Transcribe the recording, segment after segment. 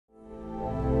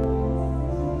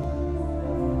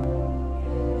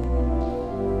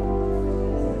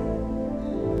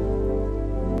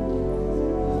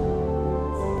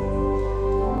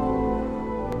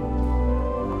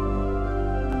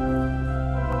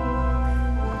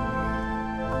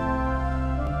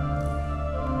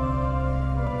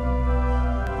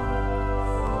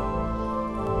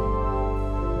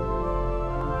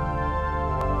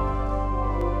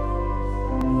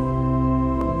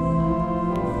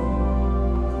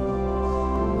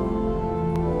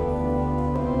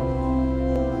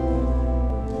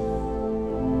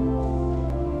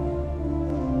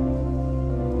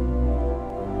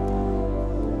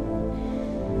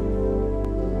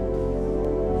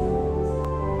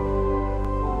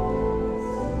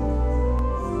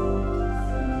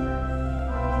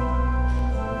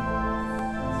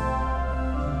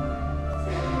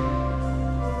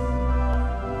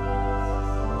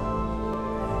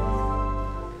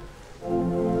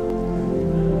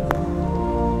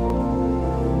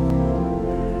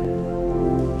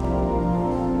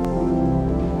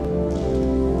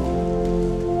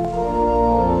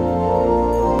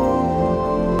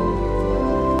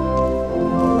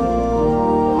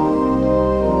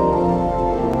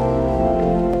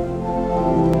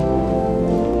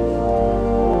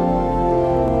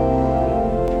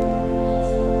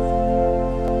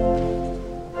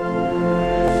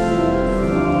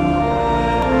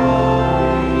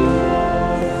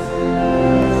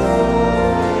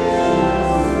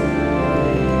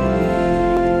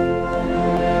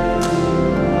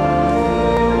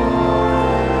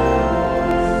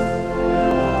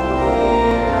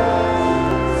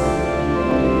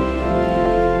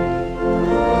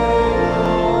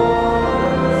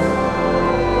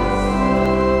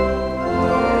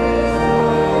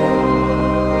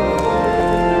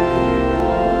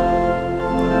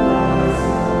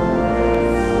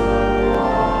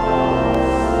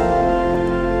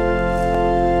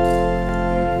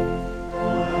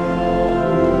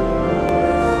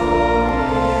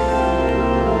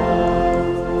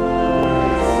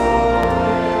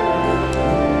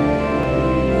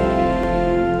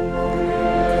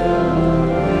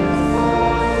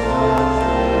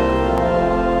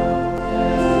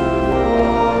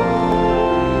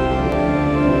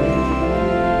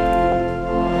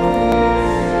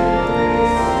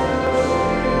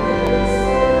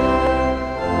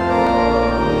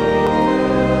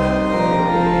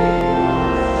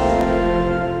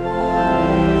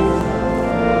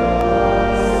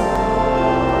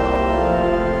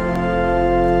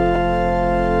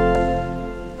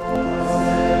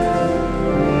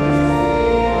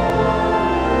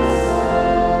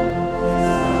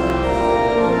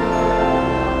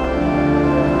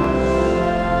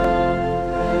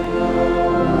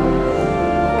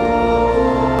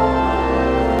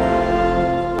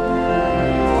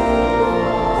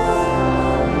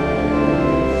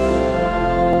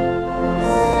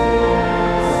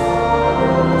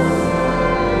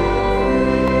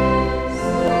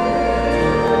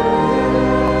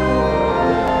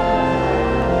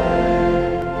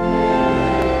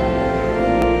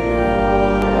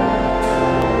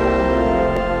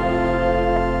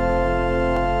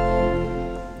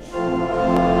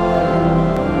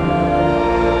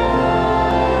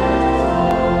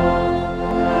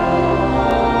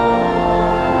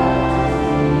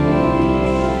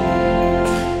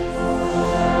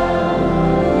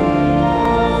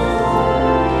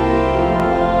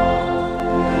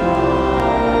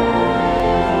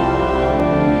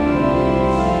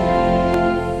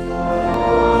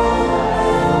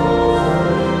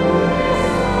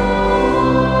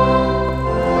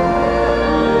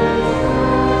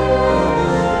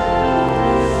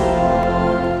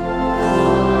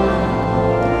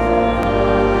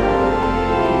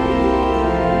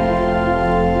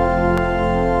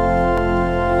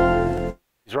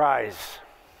rise.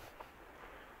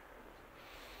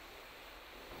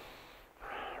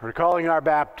 Recalling our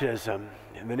baptism,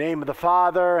 in the name of the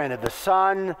Father, and of the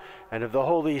Son, and of the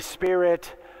Holy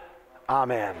Spirit.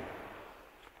 Amen.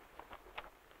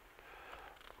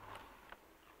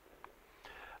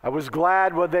 I was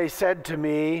glad when they said to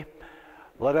me,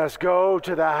 "Let us go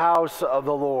to the house of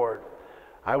the Lord."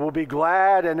 I will be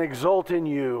glad and exult in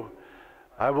you.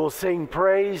 I will sing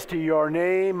praise to your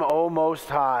name, O Most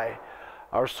High.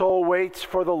 Our soul waits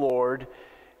for the Lord.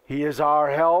 He is our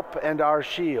help and our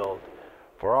shield.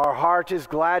 For our heart is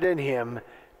glad in him,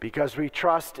 because we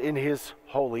trust in his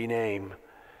holy name.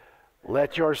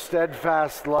 Let your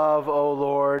steadfast love, O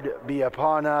Lord, be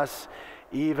upon us,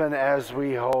 even as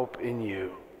we hope in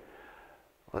you.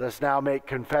 Let us now make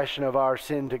confession of our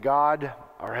sin to God,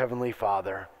 our heavenly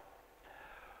Father.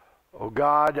 O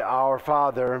God, our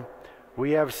Father,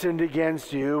 we have sinned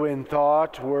against you in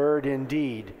thought, word, and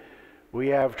deed. We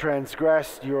have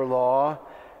transgressed your law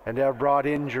and have brought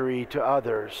injury to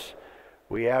others.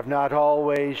 We have not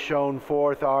always shown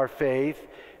forth our faith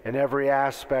in every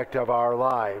aspect of our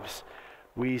lives.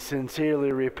 We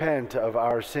sincerely repent of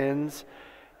our sins.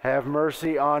 Have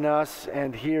mercy on us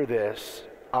and hear this,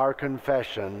 our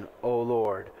confession, O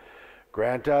Lord.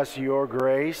 Grant us your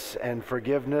grace and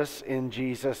forgiveness in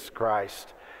Jesus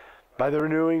Christ. By the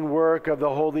renewing work of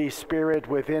the Holy Spirit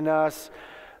within us,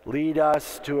 lead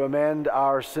us to amend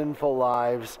our sinful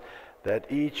lives,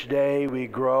 that each day we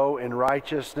grow in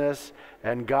righteousness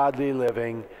and godly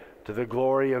living to the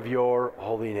glory of your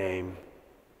holy name.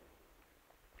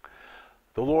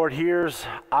 The Lord hears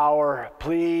our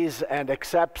pleas and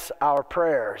accepts our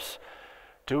prayers.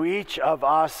 To each of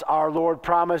us, our Lord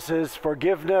promises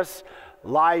forgiveness,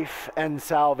 life, and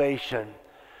salvation.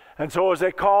 And so as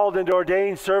a called and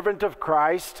ordained servant of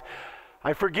Christ,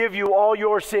 I forgive you all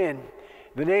your sin.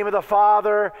 In the name of the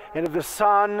Father, and of the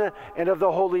Son, and of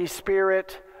the Holy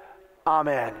Spirit.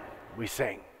 Amen. We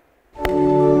sing.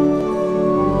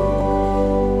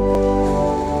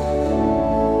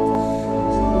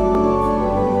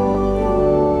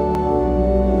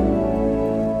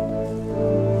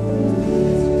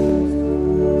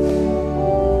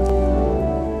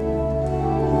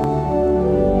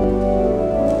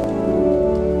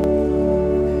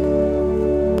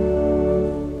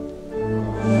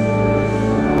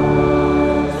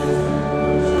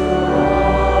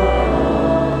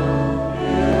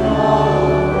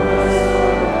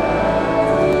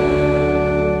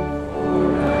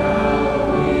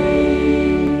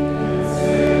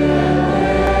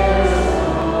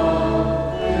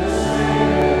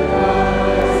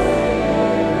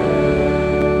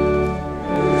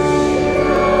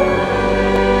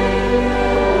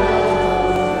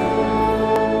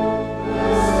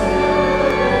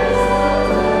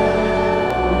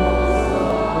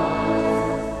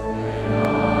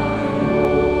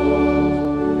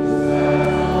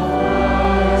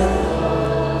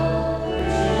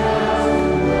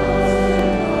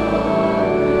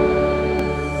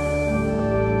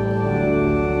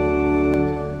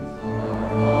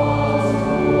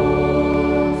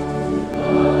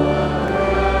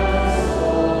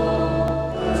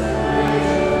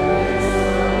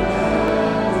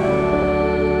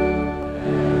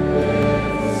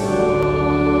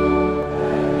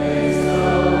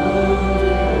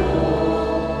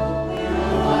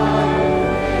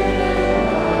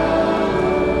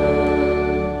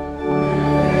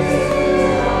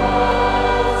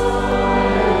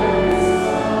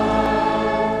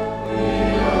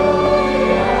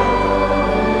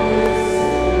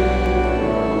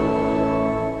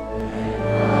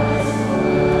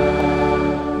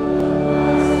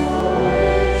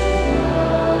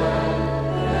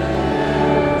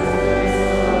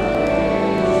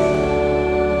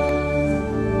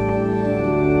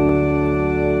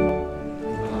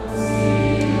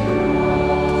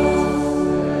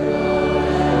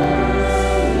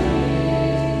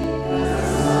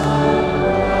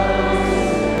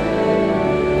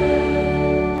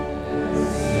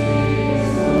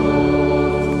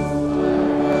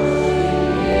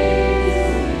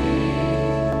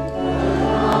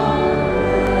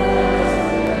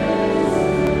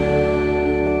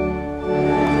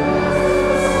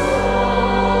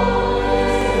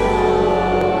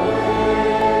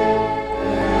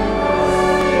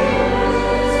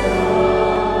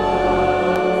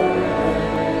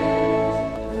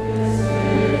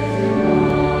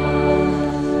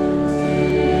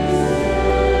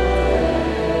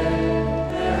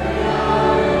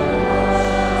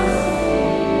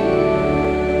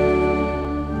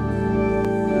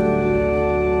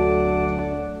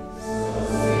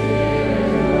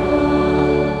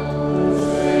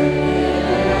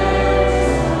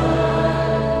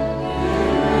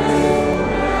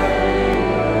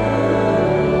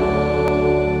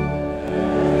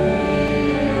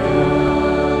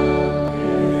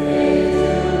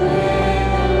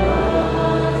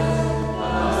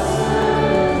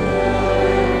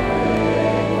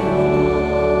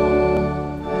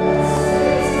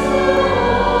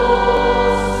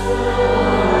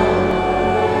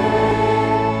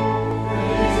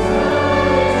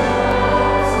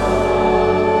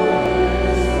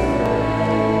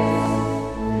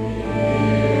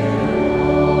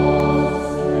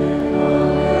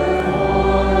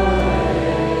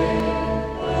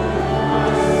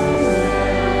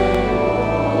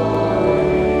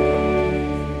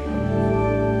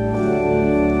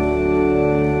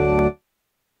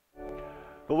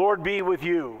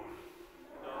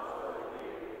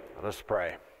 Let us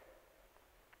pray.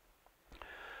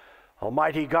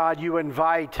 Almighty God, you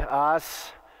invite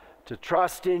us to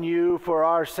trust in you for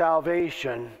our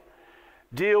salvation.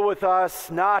 Deal with us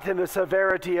not in the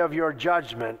severity of your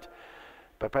judgment,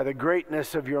 but by the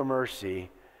greatness of your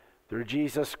mercy. Through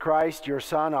Jesus Christ, your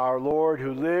Son, our Lord,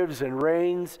 who lives and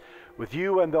reigns with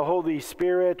you and the Holy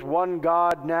Spirit, one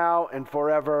God, now and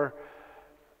forever.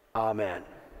 Amen.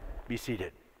 Be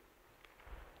seated.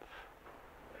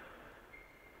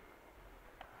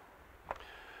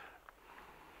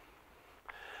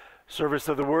 Service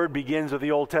of the Word begins with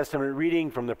the Old Testament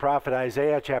reading from the prophet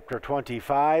Isaiah, chapter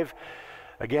 25.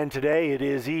 Again, today it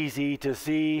is easy to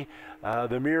see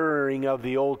the mirroring of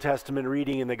the Old Testament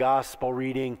reading in the Gospel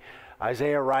reading.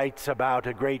 Isaiah writes about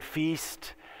a great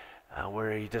feast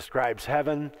where he describes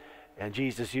heaven, and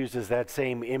Jesus uses that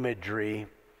same imagery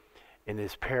in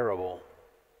his parable.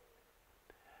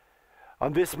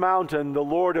 On this mountain, the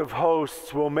Lord of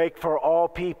hosts will make for all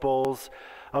peoples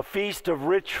a feast of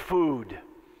rich food,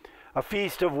 a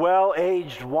feast of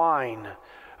well-aged wine,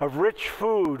 of rich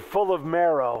food full of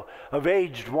marrow, of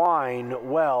aged wine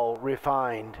well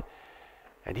refined.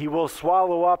 And he will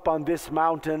swallow up on this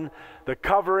mountain the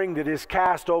covering that is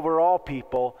cast over all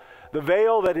people, the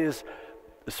veil that is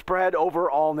spread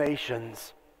over all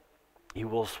nations. He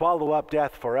will swallow up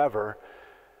death forever,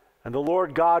 and the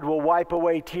Lord God will wipe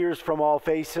away tears from all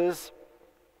faces,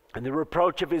 and the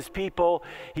reproach of his people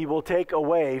he will take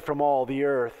away from all the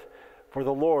earth. For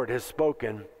the Lord has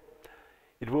spoken.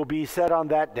 It will be said on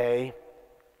that day,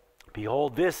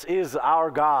 behold, this is our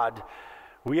God.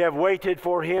 We have waited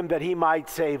for him that he might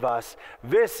save us.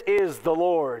 This is the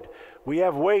Lord. We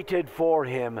have waited for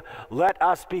him. Let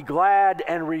us be glad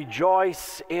and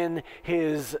rejoice in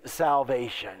his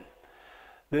salvation.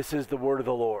 This is the word of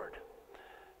the Lord.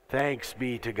 Thanks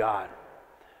be to God.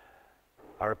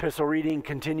 Our epistle reading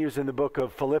continues in the book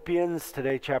of Philippians,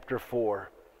 today chapter 4.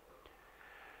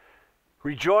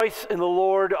 Rejoice in the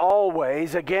Lord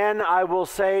always. Again, I will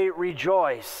say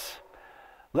rejoice.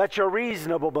 Let your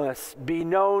reasonableness be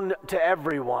known to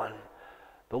everyone.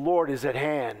 The Lord is at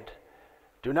hand.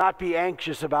 Do not be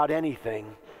anxious about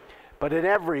anything, but in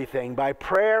everything, by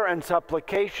prayer and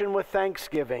supplication with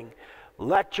thanksgiving,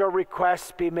 let your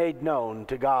requests be made known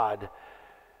to God.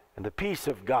 And the peace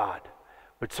of God,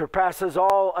 which surpasses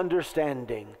all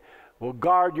understanding, will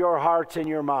guard your hearts and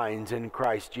your minds in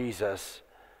Christ Jesus.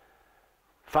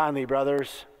 Finally,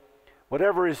 brothers,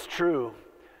 whatever is true,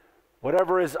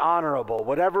 whatever is honorable,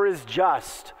 whatever is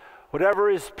just, whatever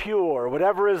is pure,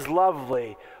 whatever is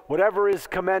lovely, whatever is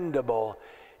commendable,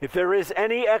 if there is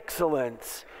any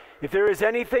excellence, if there is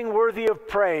anything worthy of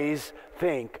praise,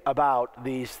 think about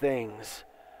these things.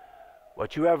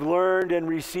 What you have learned and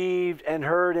received and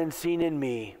heard and seen in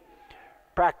me,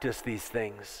 practice these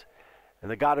things,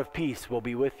 and the God of peace will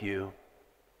be with you.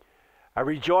 I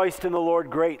rejoiced in the Lord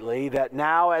greatly that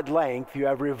now at length you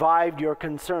have revived your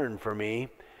concern for me.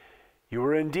 You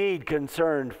were indeed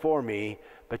concerned for me,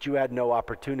 but you had no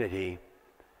opportunity.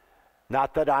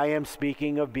 Not that I am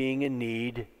speaking of being in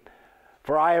need,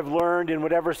 for I have learned in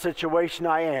whatever situation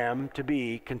I am to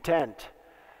be content.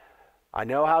 I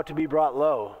know how to be brought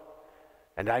low,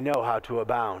 and I know how to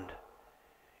abound.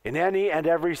 In any and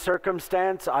every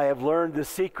circumstance I have learned the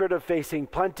secret of facing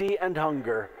plenty and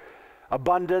hunger,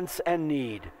 abundance and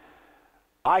need.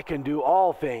 I can do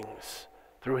all things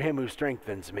through him who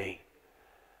strengthens me.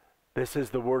 This is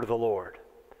the word of the Lord.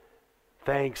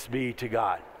 Thanks be to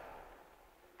God.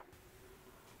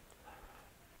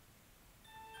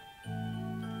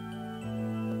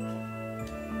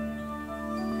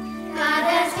 God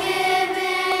has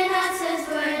given us his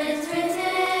word, it's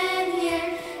written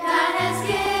here. God has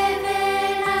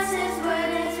given us his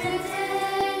word, it's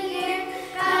written here.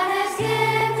 God has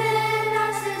given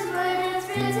us his word, it's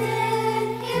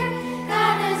written here.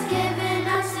 God has given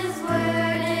us his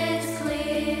word, it's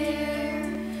clear.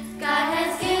 God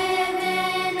has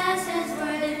given us his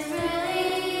word,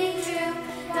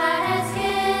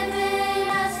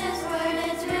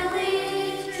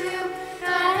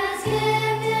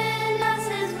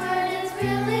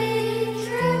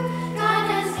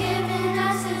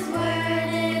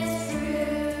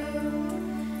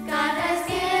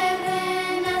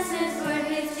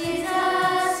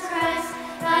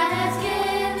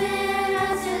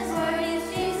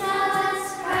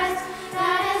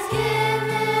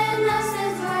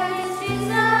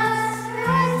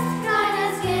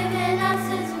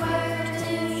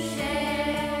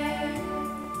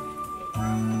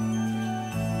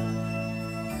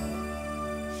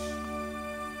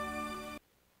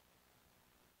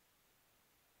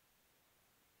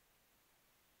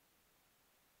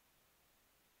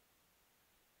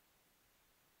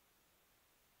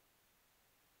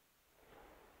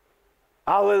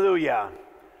 Alleluia.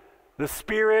 The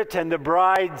Spirit and the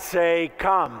bride say,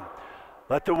 "Come."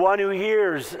 Let the one who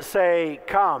hears say,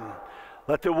 "Come."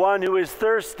 Let the one who is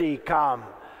thirsty come.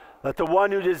 Let the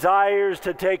one who desires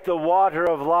to take the water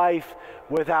of life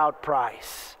without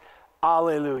price.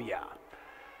 Alleluia.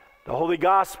 The Holy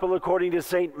Gospel according to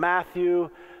St. Matthew,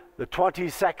 the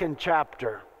 22nd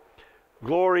chapter.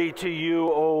 Glory to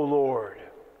you, O Lord.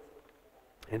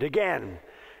 And again,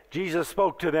 Jesus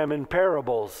spoke to them in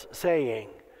parables, saying,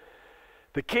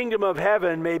 "The kingdom of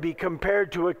heaven may be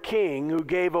compared to a king who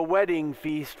gave a wedding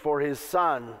feast for his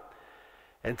son,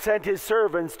 and sent his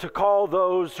servants to call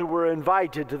those who were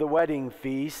invited to the wedding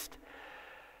feast,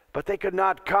 but they could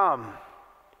not come.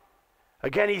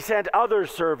 Again he sent other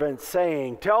servants,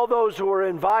 saying, 'Tell those who are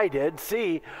invited,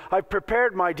 see, I've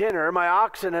prepared my dinner, my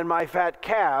oxen and my fat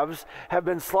calves have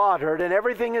been slaughtered, and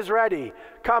everything is ready.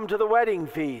 Come to the wedding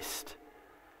feast.'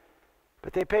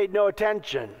 But they paid no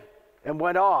attention and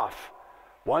went off,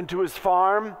 one to his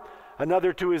farm,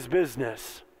 another to his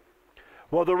business.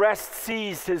 While the rest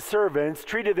seized his servants,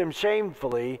 treated them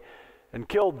shamefully, and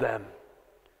killed them.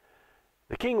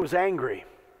 The king was angry.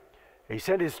 He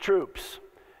sent his troops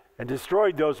and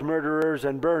destroyed those murderers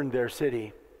and burned their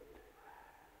city.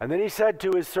 And then he said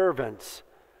to his servants,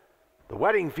 'The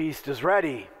wedding feast is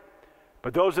ready,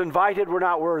 but those invited were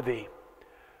not worthy.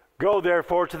 Go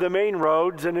therefore to the main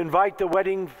roads and invite to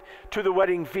the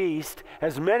wedding feast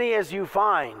as many as you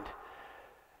find.'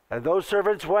 And those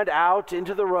servants went out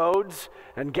into the roads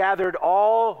and gathered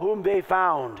all whom they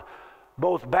found,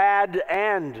 both bad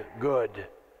and good.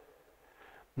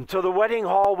 And so the wedding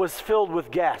hall was filled with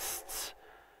guests.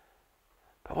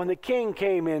 But when the king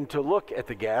came in to look at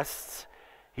the guests,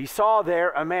 he saw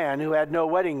there a man who had no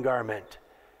wedding garment.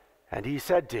 And he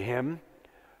said to him,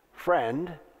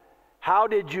 'Friend, how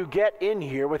did you get in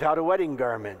here without a wedding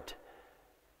garment?'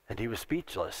 And he was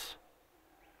speechless.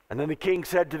 And then the king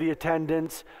said to the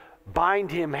attendants,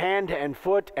 'Bind him hand and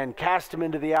foot and cast him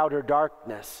into the outer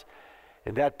darkness.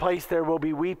 In that place there will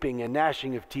be weeping and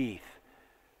gnashing of teeth.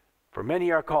 For many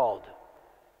are called,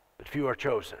 but few are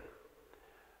chosen.'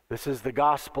 This is the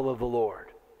gospel of the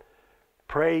Lord.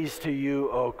 Praise to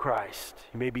you, O Christ."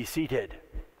 You may be seated.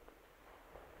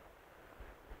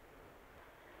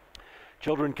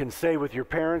 Children can stay with your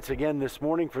parents again this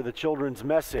morning for the children's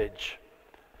message.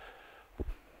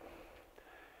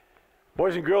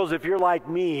 Boys and girls, if you're like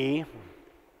me,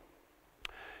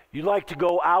 you like to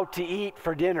go out to eat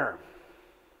for dinner,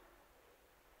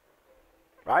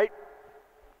 right?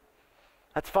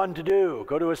 That's fun to do.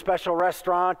 Go to a special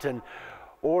restaurant and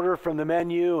order from the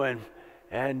menu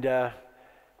and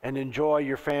enjoy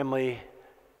your family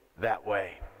that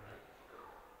way.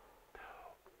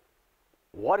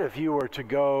 What if you were to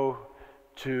go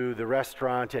to the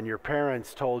restaurant and your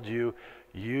parents told you,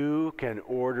 "You can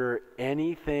order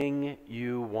anything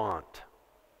you want"?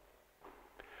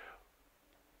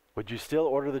 Would you still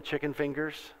order the chicken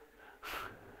fingers?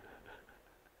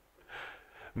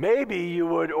 Maybe you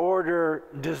would order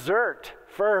dessert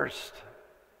first.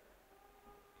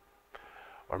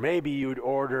 Or maybe you'd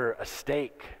order a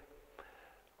steak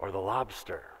or the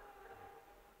lobster.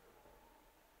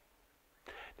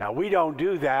 Now, we don't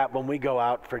do that when we go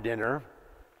out for dinner.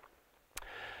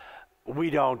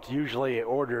 We don't usually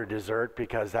order dessert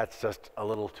because that's just a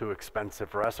little too expensive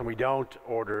for us. And we don't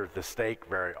order the steak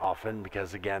very often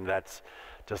because, again, that's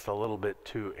just a little bit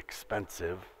too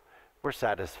expensive. We're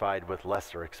satisfied with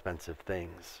lesser expensive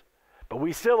things. But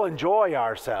we still enjoy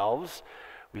ourselves.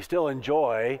 We still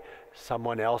enjoy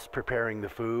someone else preparing the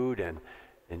food and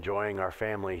enjoying our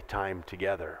family time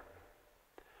together.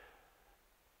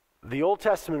 The Old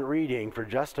Testament reading for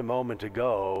just a moment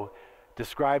ago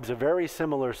describes a very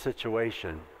similar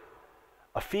situation.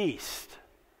 A feast,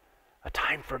 a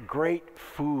time for great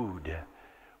food,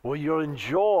 where you'll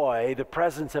enjoy the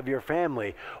presence of your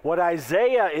family. What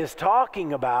Isaiah is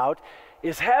talking about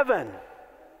is heaven.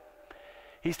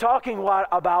 He's talking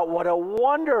about what a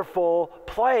wonderful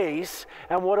place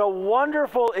and what a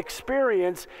wonderful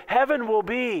experience heaven will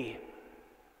be.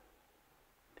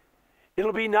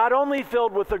 It'll be not only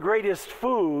filled with the greatest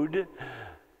food,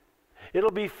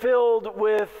 it'll be filled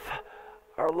with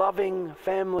our loving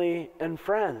family and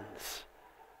friends.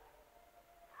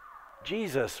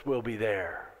 Jesus will be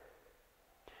there.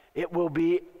 It will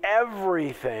be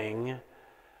everything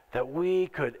that we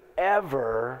could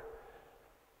ever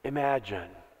imagine.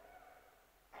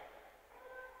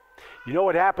 You know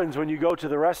what happens when you go to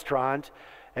the restaurant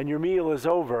and your meal is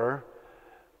over?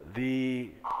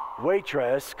 The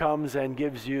waitress comes and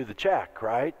gives you the check,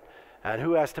 right? And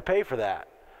who has to pay for that?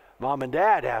 Mom and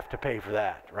Dad have to pay for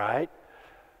that, right?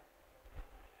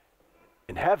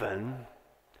 In heaven,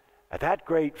 At that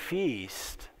great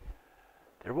feast,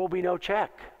 there will be no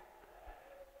check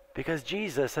because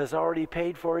Jesus has already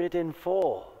paid for it in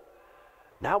full.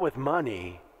 Not with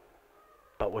money,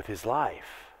 but with his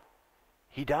life.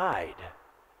 He died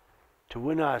to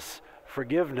win us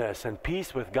forgiveness and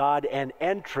peace with God and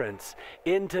entrance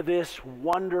into this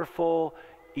wonderful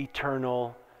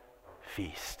eternal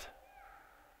feast.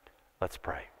 Let's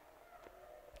pray.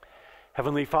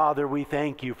 Heavenly Father, we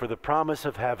thank you for the promise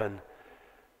of heaven.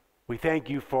 We thank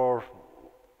you for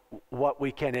what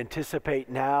we can anticipate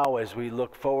now as we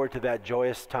look forward to that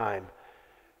joyous time.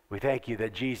 We thank you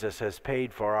that Jesus has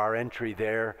paid for our entry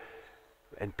there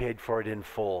and paid for it in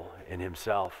full in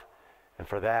himself. And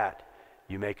for that,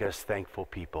 you make us thankful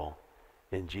people.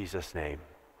 In Jesus' name,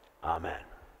 amen.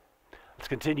 Let's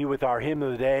continue with our hymn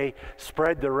of the day,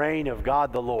 Spread the Reign of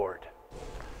God the Lord.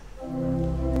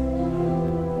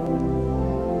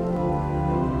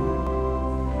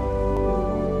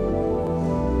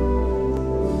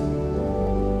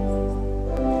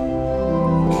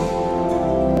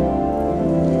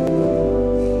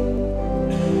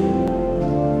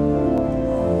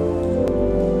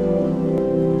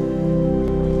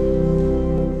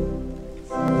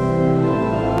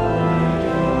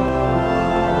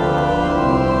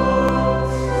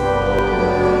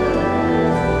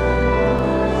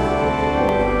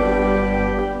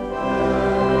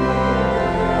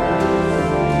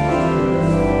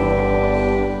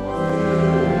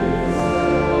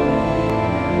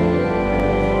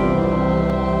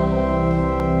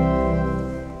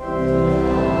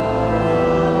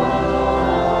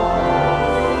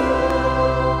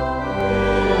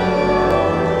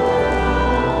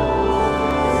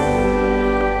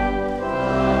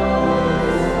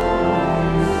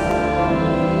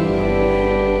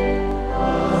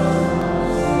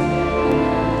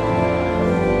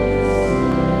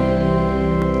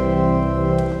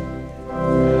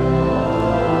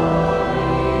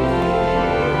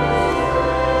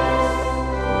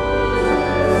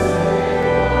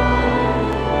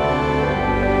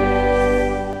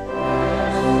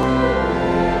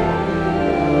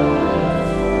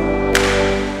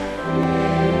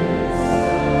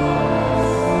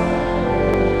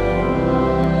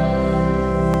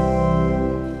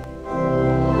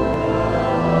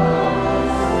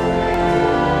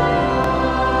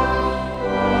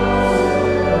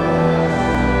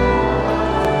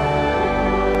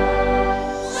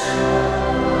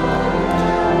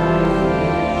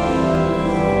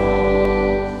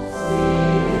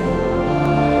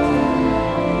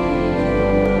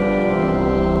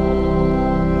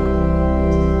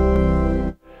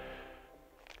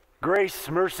 Grace,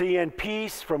 mercy, and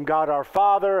peace from God our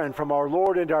Father and from our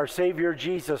Lord and our Savior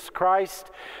Jesus Christ.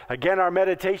 Again, our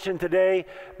meditation today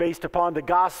based upon the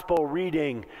gospel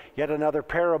reading, yet another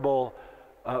parable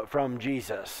from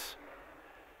Jesus.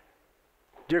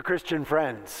 Dear Christian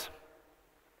friends,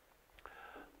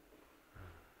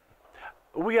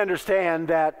 we understand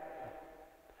that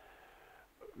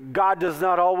God does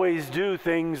not always do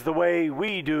things the way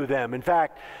we do them. In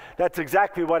fact, that's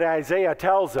exactly what Isaiah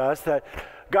tells us, that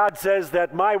God says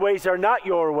that my ways are not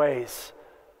your ways.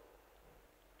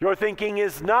 Your thinking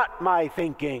is not my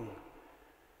thinking.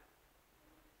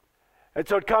 And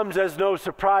so it comes as no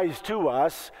surprise to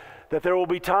us that there will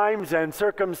be times and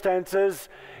circumstances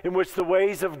in which the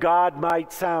ways of God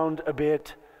might sound a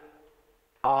bit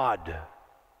odd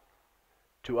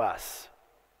to us.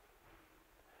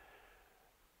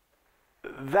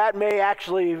 That may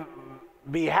actually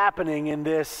be happening in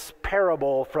this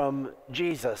parable from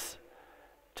Jesus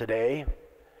today.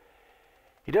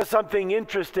 He does something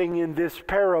interesting in this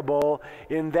parable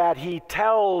in that he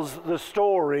tells the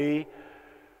story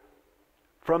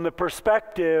from the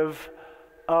perspective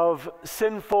of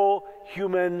sinful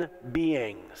human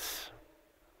beings.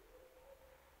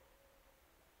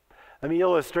 Let me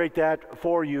illustrate that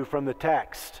for you from the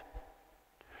text.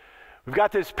 We've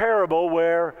got this parable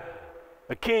where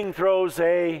a king throws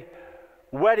a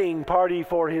wedding party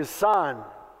for his son.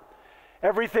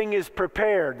 Everything is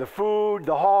prepared. The food,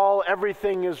 the hall,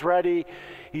 everything is ready.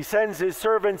 He sends his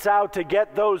servants out to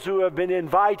get those who have been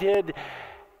invited,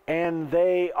 and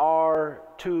they are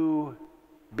too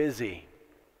busy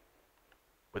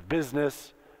with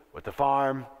business, with the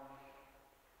farm.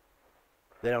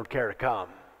 They don't care to come.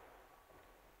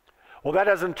 Well, that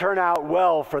doesn't turn out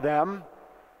well for them.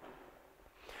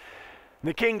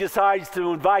 The king decides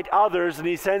to invite others, and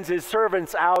he sends his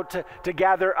servants out to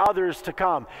gather others to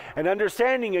come. And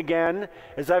understanding again,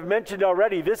 as I've mentioned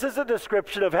already, this is a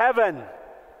description of heaven.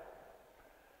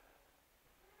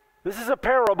 This is a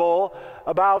parable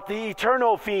about the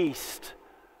eternal feast,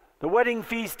 the wedding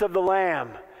feast of the Lamb.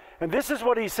 And this is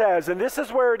what he says, and this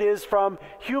is where it is from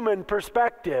human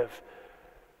perspective.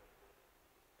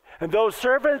 And those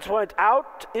servants went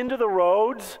out into the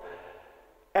roads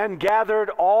and gathered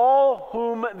all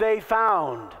whom they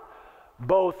found,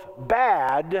 both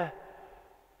bad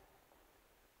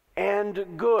and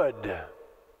good.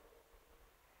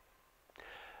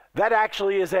 That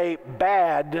actually is a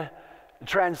bad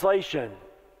translation.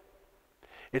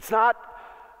 It's not,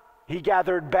 he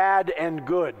gathered bad and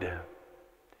good.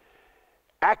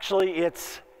 Actually,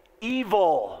 it's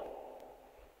evil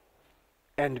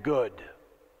and good.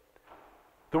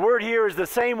 The word here is the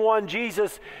same one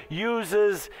Jesus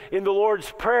uses in the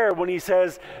Lord's Prayer when he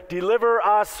says, "Deliver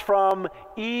us from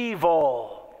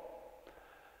evil."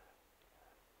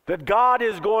 That God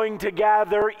is going to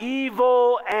gather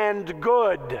evil and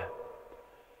good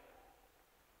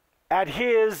at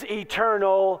his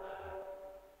eternal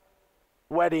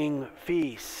wedding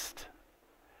feast.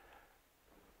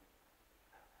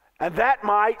 And that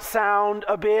might sound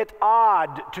a bit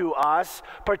odd to us,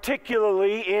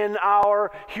 particularly in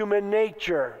our human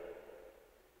nature.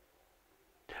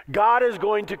 God is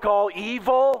going to call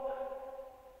evil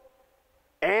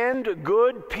and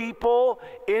good people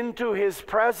into his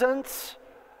presence.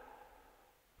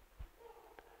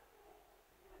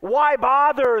 Why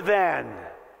bother then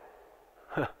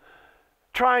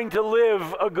trying to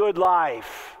live a good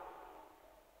life?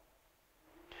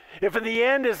 If in the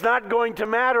end it's not going to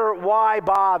matter, why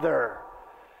bother?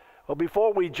 Well,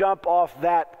 before we jump off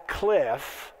that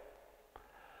cliff,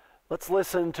 let's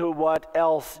listen to what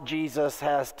else Jesus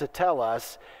has to tell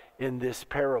us in this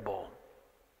parable.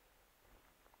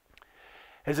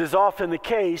 As is often the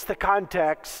case, the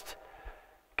context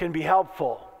can be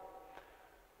helpful.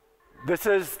 This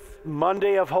is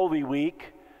Monday of Holy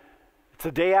Week. It's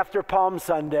the day after Palm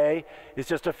Sunday. It's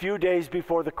just a few days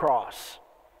before the cross.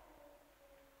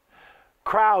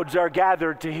 Crowds are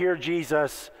gathered to hear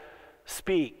Jesus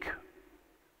speak.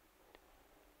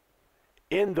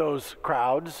 In those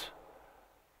crowds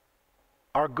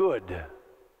are good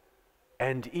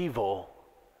and evil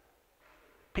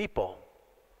people.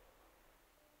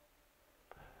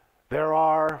 There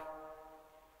are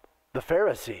the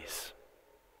Pharisees.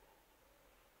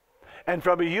 And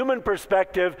from a human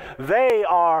perspective, they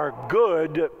are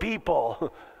good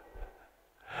people.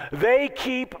 They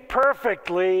keep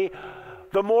perfectly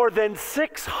the more than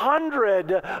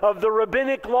 600 of the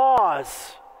rabbinic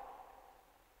laws.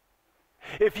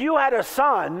 If you had a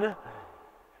son,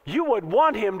 you would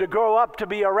want him to grow up to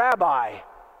be a rabbi.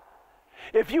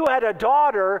 If you had a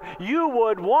daughter, you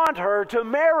would want her to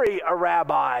marry a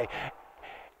rabbi.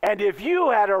 And if you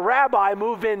had a rabbi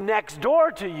move in next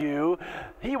door to you,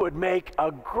 he would make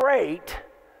a great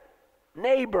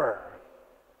neighbor.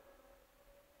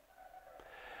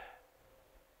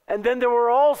 And then there were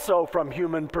also, from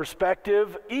human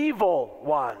perspective, evil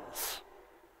ones.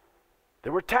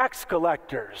 There were tax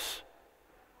collectors,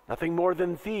 nothing more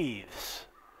than thieves.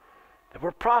 There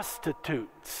were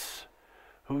prostitutes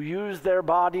who used their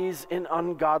bodies in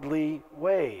ungodly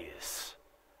ways.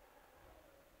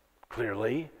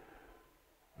 Clearly,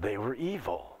 they were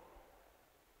evil.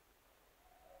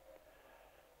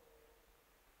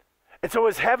 And so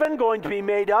is heaven going to be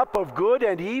made up of good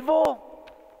and evil?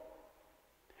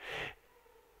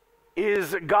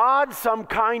 Is God some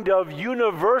kind of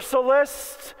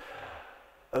universalist?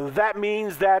 That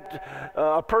means that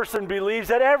a person believes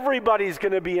that everybody's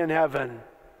going to be in heaven.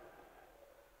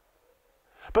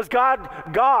 But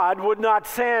God would not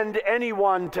send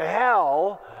anyone to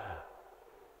hell.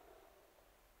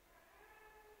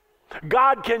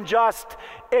 God can just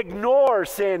ignore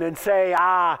sin and say,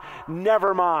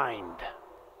 never mind.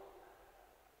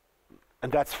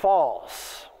 And that's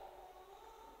false.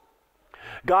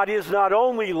 God is not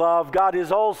only love, God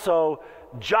is also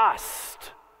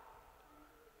just.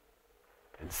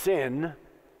 And sin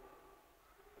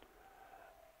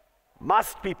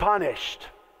must be punished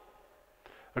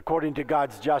according to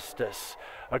God's justice.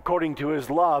 According to his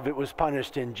love, it was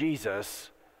punished in Jesus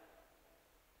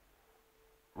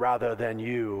rather than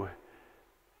you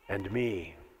and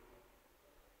me.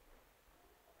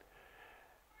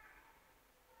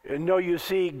 No, you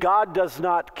see, God does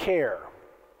not care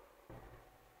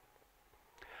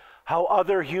how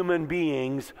other human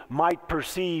beings might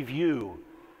perceive you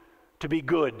to be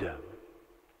good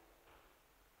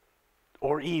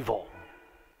or evil.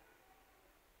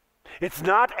 It's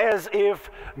not as if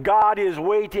God is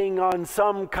waiting on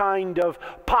some kind of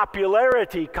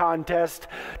popularity contest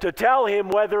to tell him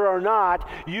whether or not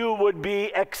you would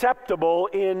be acceptable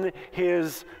in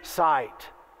his sight.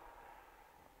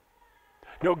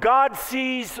 No, God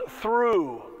sees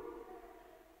through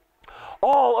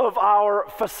all of our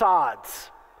facades.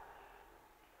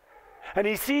 And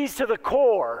he sees to the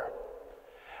core,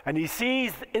 and he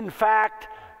sees, in fact,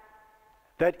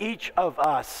 that each of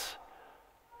us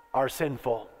are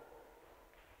sinful.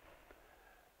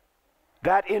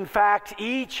 That, in fact,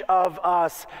 each of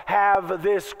us have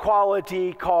this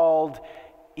quality called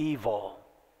evil.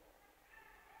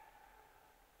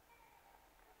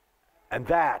 And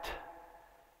that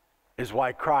is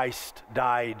why Christ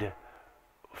died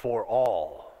for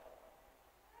all.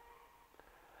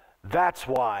 That's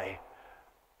why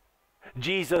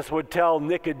Jesus would tell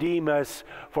Nicodemus,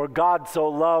 "For God so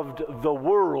loved the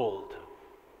world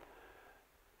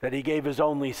that he gave his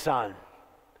only Son,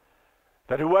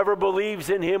 that whoever believes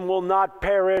in him will not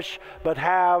perish but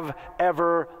have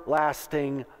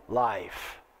everlasting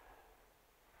life."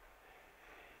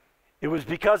 It was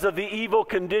because of the evil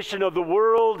condition of the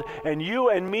world and you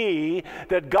and me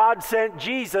that God sent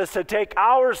Jesus to take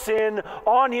our sin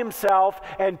on himself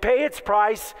and pay its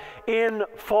price in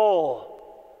full,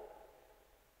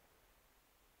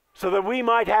 so that we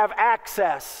might have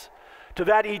access to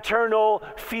that eternal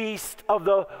feast of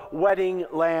the wedding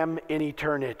lamb in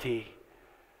eternity.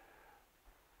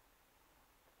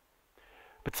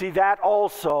 But see, that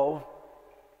also,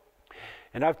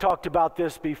 and I've talked about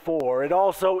this before, it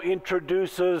also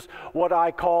introduces what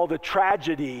I call the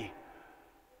tragedy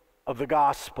of the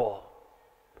gospel.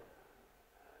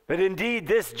 That indeed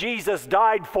this Jesus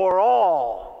died for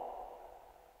all.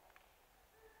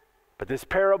 But this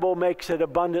parable makes it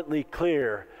abundantly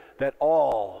clear that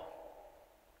all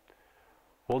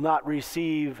will not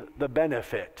receive the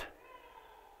benefit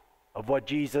of what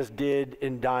Jesus did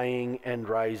in dying and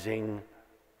rising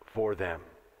for them.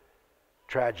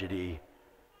 Tragedy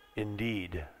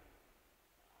indeed.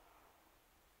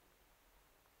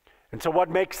 And so what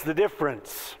makes the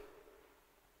difference?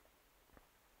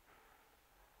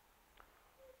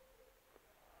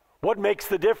 What makes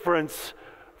the difference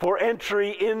for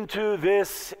entry into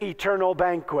this eternal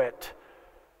banquet?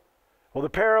 Well, the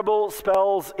parable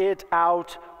spells it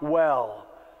out well.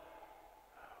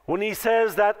 When he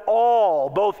says that all,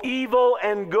 both evil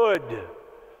and good,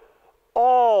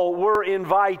 all were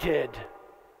invited.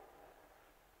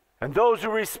 And those who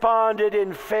responded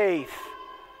in faith,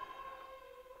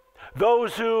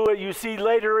 those who, you see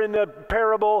later in the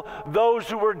parable, those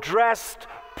who were dressed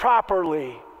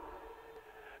properly,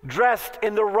 dressed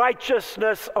in the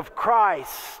righteousness of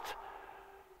Christ,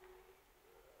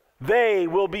 they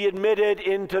will be admitted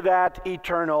into that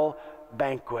eternal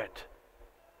banquet.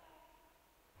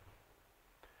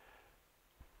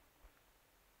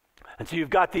 And so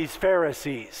you've got these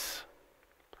Pharisees,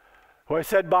 who I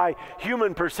said by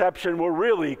human perception were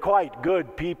really quite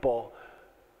good people.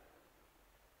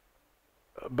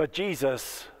 But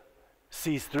Jesus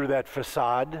sees through that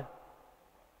facade.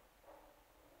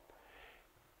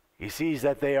 He sees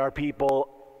that they are people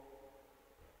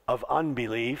of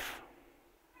unbelief.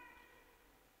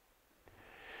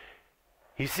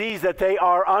 He sees that they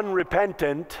are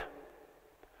unrepentant,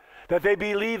 that they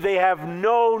believe they have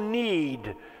no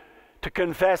need to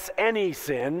confess any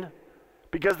sin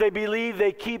because they believe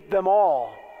they keep them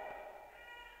all.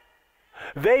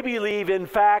 They believe, in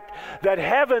fact, that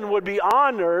heaven would be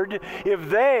honored if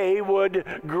they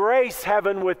would grace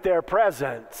heaven with their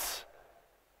presence.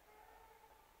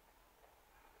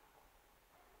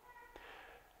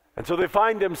 And so they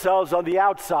find themselves on the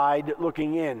outside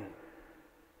looking in.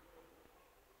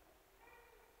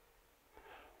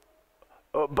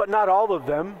 But not all of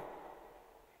them.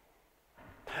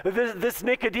 This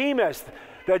Nicodemus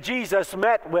that Jesus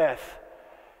met with,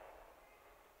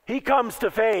 he comes to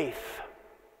faith.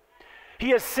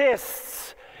 He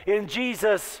assists in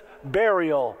Jesus'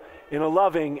 burial in a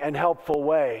loving and helpful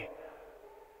way.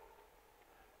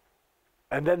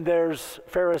 And then there's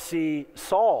Pharisee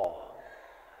Saul,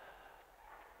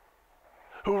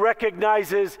 who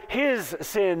recognizes his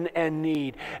sin and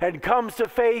need and comes to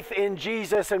faith in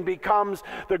Jesus and becomes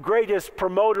the greatest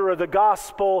promoter of the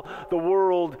gospel the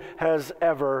world has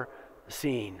ever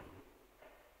seen.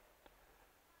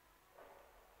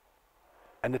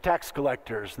 And the tax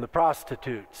collectors and the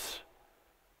prostitutes,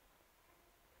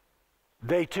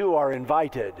 they too are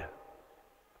invited.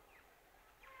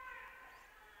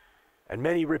 And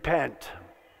many repent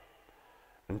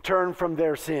and turn from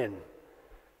their sin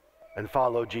and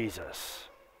follow Jesus.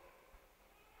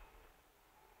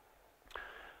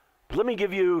 But let me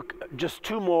give you just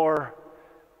two more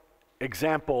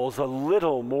examples, a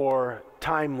little more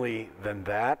timely than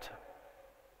that.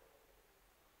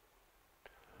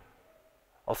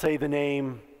 I'll say the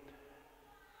name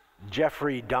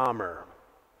Jeffrey Dahmer.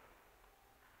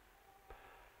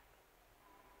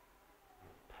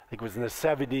 think it was in the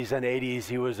 70s and 80s,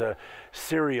 he was a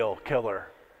serial killer.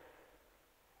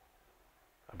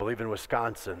 I believe in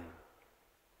Wisconsin.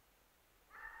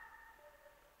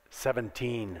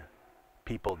 17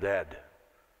 people dead.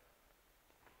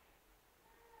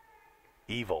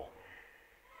 Evil.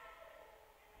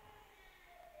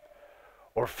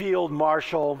 Or Field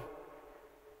Marshal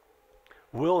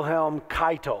Wilhelm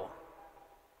Keitel,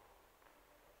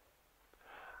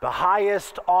 the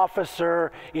highest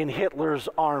officer in Hitler's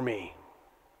army.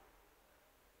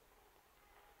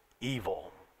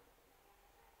 Evil.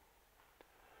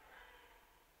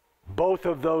 Both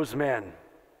of those men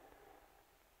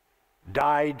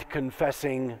died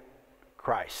confessing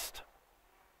Christ.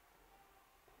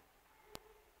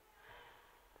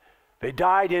 They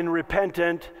died in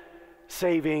repentant,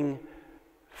 saving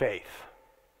faith.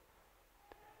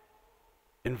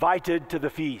 Invited to the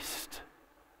feast,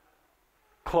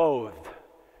 clothed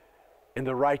in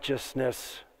the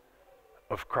righteousness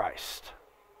of Christ.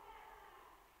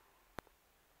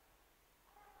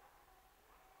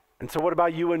 And so what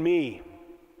about you and me?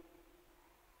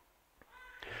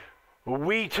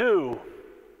 We too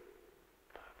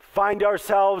find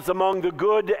ourselves among the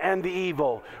good and the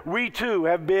evil. We too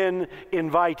have been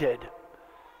invited.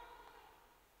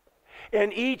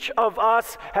 And each of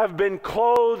us have been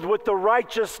clothed with the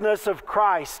righteousness of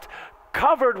Christ,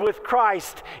 covered with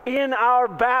Christ in our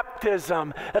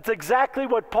baptism. That's exactly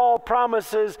what Paul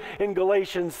promises in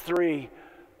Galatians 3.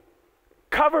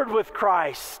 Covered with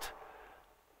Christ,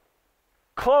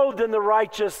 clothed in the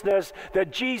righteousness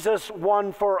that Jesus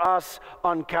won for us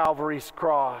on Calvary's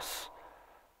cross.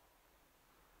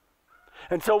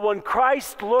 And so when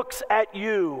Christ looks at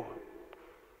you,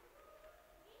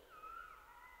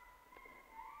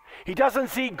 he doesn't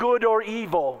see good or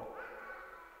evil,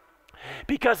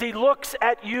 because he looks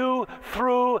at you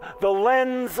through the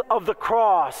lens of the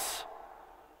cross.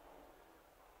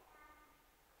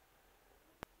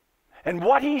 And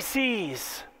what he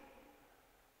sees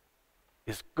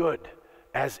is good,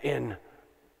 as in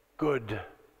Good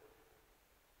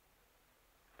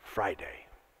Friday.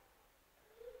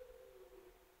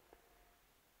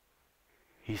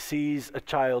 He sees a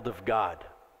child of God,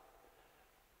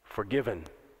 forgiven,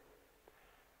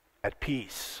 at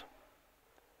peace,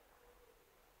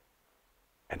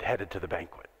 and headed to the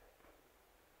banquet.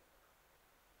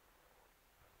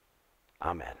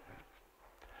 Amen.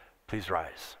 Please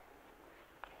rise.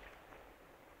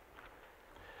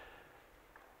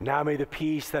 Now may the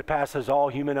peace that passes all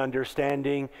human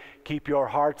understanding keep your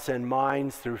hearts and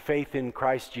minds through faith in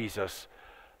Christ Jesus.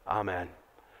 Amen.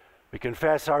 We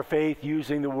confess our faith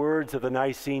using the words of the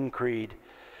Nicene Creed.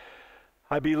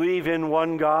 I believe in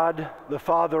one God, the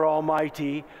Father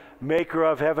Almighty, maker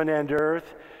of heaven and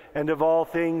earth, and of all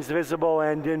things visible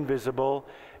and invisible,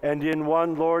 and in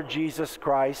one Lord Jesus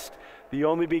Christ, the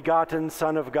only begotten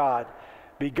Son of God,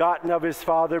 begotten of his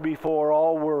Father before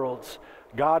all worlds,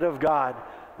 God of God,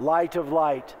 light of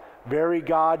light, very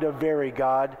God of very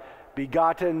God,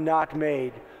 begotten, not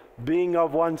made, being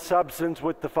of one substance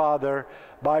with the Father,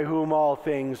 by whom all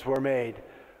things were made,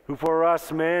 who for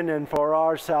us men and for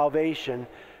our salvation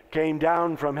came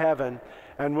down from heaven,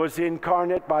 and was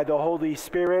incarnate by the Holy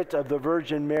Spirit of the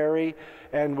Virgin Mary,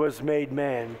 and was made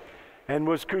man, and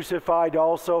was crucified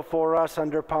also for us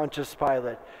under Pontius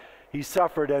Pilate. He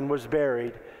suffered and was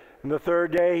buried. And the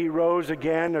third day he rose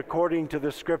again according to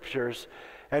the Scriptures,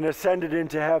 and ascended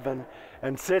into heaven,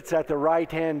 and sits at the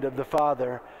right hand of the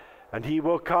Father. And he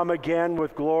will come again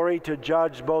with glory to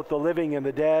judge both the living and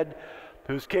the dead,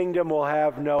 whose kingdom will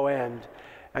have no end.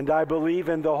 And I believe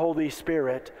in the Holy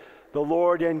Spirit, the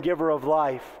Lord and giver of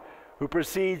life, who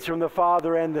proceeds from the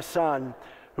Father and the Son,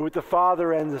 who with the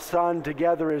Father and the Son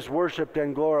together is worshipped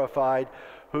and glorified,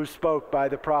 who spoke by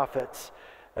the prophets.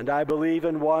 And I believe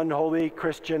in one holy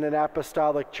Christian and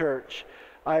apostolic church.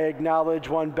 I acknowledge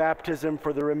one baptism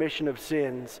for the remission of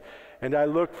sins, and I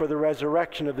look for the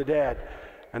resurrection of the dead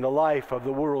and the life of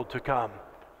the world to come.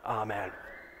 Amen.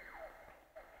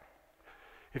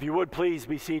 If you would please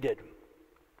be seated.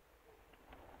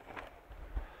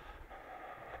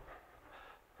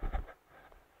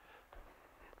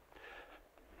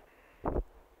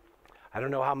 I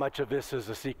don't know how much of this is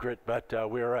a secret, but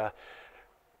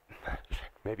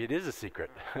maybe it is a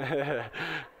secret.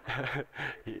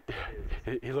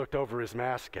 He looked over his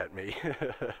mask at me.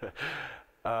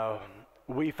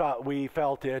 We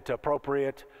felt it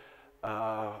appropriate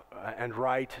and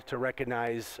right to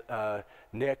recognize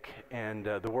Nick and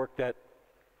the work that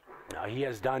he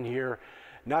has done here,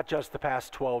 not just the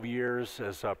past 12 years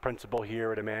as a principal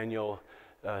here at Immanuel,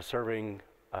 serving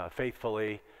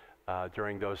faithfully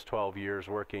during those 12 years,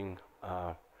 working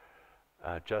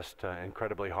just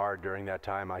incredibly hard during that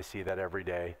time. I see that every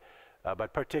day.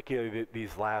 But particularly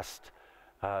these last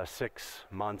 6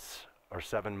 months or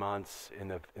 7 months in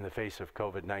the face of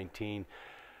COVID-19,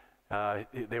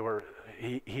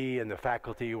 he and the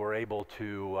faculty were able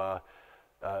to,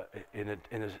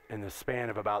 in the span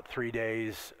of about 3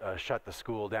 days, shut the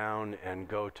school down and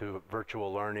go to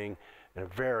virtual learning in a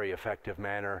very effective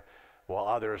manner, while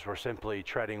others were simply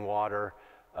treading water.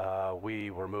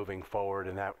 We were moving forward,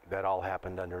 and that all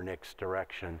happened under Nick's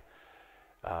direction.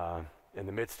 In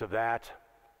the midst of that,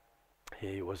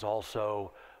 he was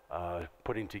also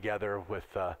putting together with,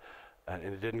 and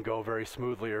it didn't go very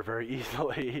smoothly or very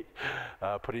easily,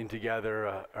 putting together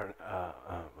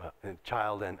a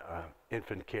child and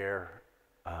infant care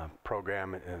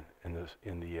program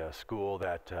in the school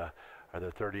that are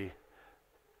the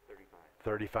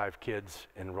 35 kids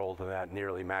enrolled in that,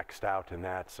 nearly maxed out in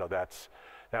that. So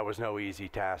that was no easy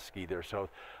task either. So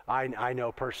I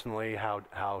know personally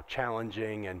how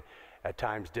challenging and at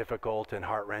times difficult and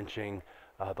heart-wrenching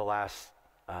the last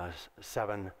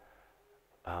 7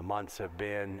 months have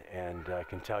been, and I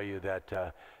can tell you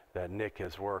that Nick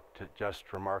has worked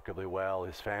just remarkably well.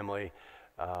 His family,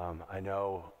 I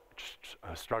know,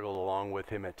 struggled along with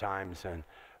him at times, and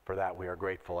for that we are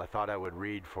grateful. I thought I would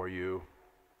read for you,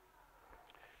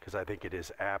 because I think it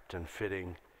is apt and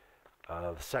fitting,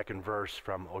 the second verse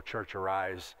from O Church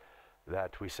Arise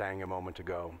that we sang a moment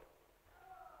ago.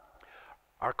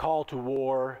 Our call to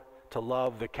war, to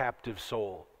love the captive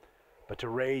soul, but to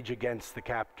rage against the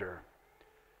captor.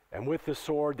 And with the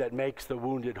sword that makes the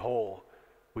wounded whole,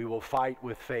 we will fight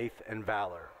with faith and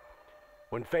valor.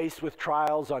 When faced with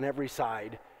trials on every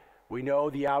side, we know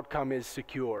the outcome is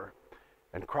secure,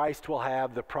 and Christ will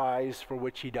have the prize for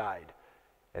which he died,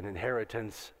 an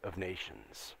inheritance of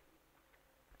nations.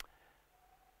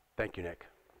 Thank you, Nick.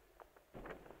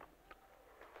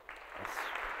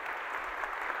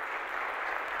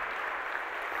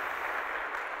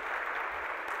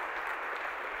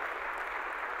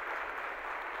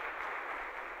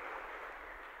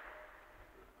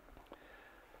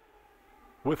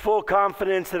 With full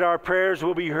confidence that our prayers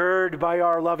will be heard by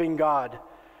our loving God,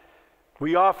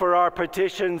 we offer our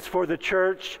petitions for the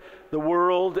church, the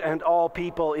world, and all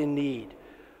people in need.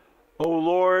 O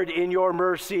Lord, in your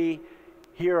mercy,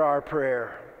 hear our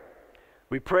prayer.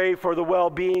 We pray for the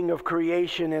well-being of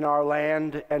creation in our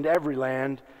land and every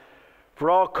land,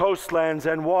 for all coastlands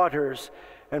and waters,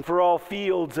 and for all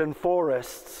fields and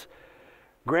forests.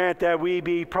 Grant that we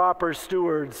be proper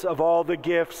stewards of all the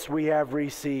gifts we have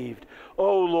received.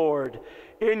 O Lord,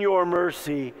 in your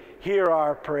mercy, hear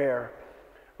our prayer.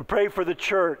 We pray for the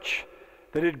church,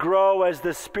 that it grow as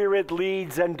the Spirit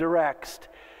leads and directs,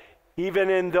 even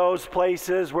in those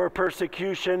places where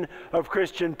persecution of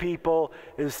Christian people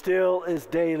is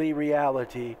daily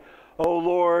reality. O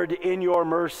Lord, in your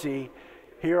mercy,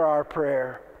 hear our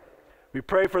prayer. We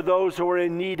pray for those who are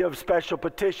in need of special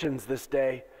petitions this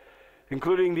day,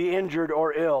 including the injured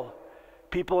or ill,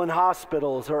 people in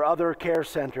hospitals or other care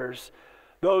centers,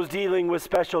 those dealing with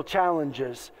special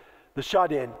challenges, the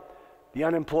shut-in, the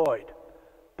unemployed,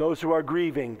 those who are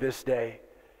grieving this day.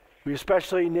 We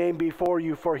especially name before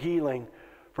you for healing,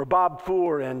 for Bob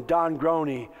Foor and Don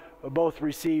Groney, who both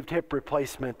received hip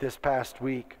replacement this past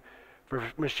week, for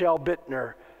Michelle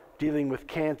Bittner, dealing with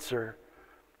cancer.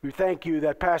 We thank you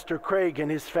that Pastor Craig and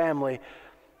his family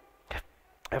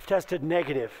have tested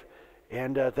negative,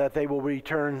 and that they will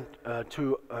return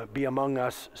to be among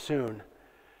us soon.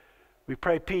 We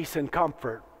pray peace and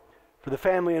comfort for the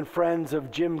family and friends of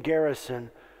Jim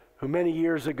Garrison, who many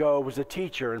years ago was a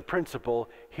teacher and principal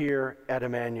here at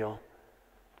Immanuel.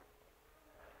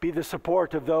 Be the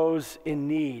support of those in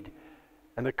need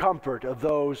and the comfort of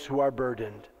those who are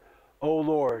burdened. O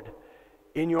Lord,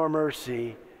 in your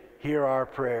mercy, hear our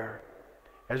prayer.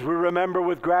 As we remember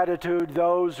with gratitude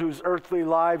those whose earthly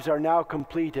lives are now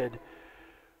completed,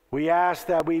 we ask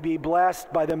that we be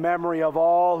blessed by the memory of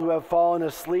all who have fallen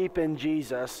asleep in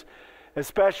Jesus,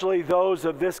 especially those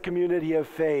of this community of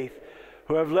faith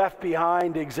who have left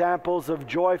behind examples of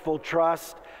joyful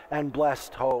trust and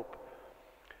blessed hope.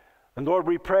 And Lord,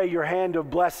 we pray your hand of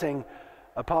blessing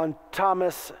upon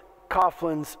Thomas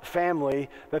Coughlin's family,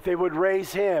 that they would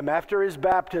raise him after his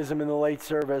baptism in the late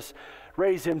service,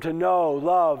 raise him to know,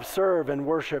 love, serve, and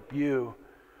worship you.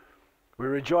 We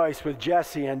rejoice with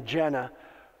Jesse and Jenna,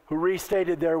 who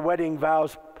restated their wedding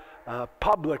vows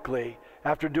publicly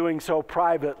after doing so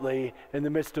privately in the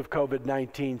midst of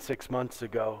COVID-19 6 months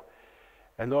ago.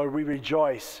 And Lord, we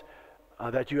rejoice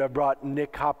that you have brought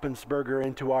Nick Hoppensberger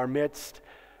into our midst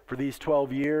for these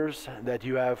 12 years, that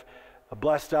you have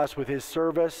blessed us with his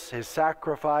service, his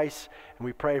sacrifice, and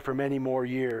we pray for many more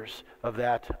years of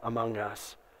that among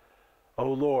us.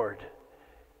 O Lord,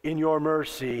 in your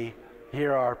mercy,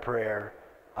 hear our prayer.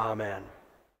 Amen.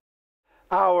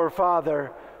 Our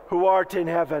Father, who art in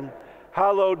heaven,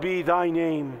 hallowed be thy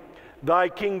name. Thy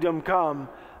kingdom come,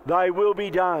 thy will be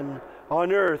done,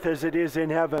 on earth as it is in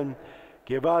heaven.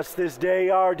 Give us this day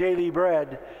our daily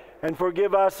bread, and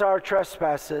forgive us our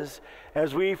trespasses,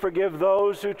 as we forgive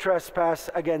those who trespass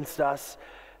against us.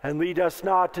 And lead us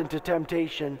not into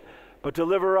temptation, but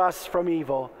deliver us from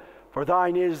evil. For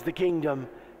thine is the kingdom,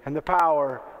 and the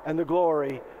power, and the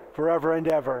glory, forever and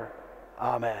ever.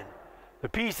 Amen. The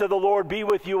peace of the Lord be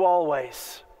with you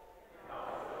always.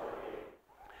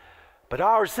 But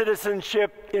our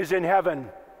citizenship is in heaven,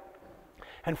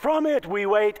 and from it we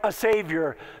wait a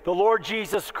Savior, the Lord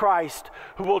Jesus Christ,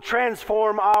 who will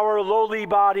transform our lowly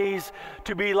bodies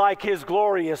to be like his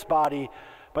glorious body,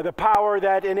 by the power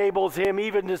that enables him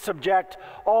even to subject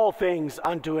all things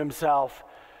unto himself.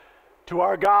 To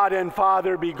our God and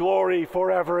Father be glory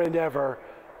forever and ever.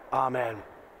 Amen.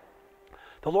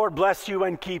 The Lord bless you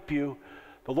and keep you.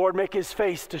 The Lord make his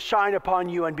face to shine upon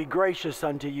you and be gracious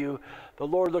unto you. The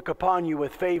Lord look upon you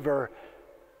with favor,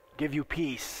 give you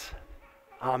peace.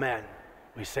 Amen.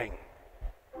 We sing.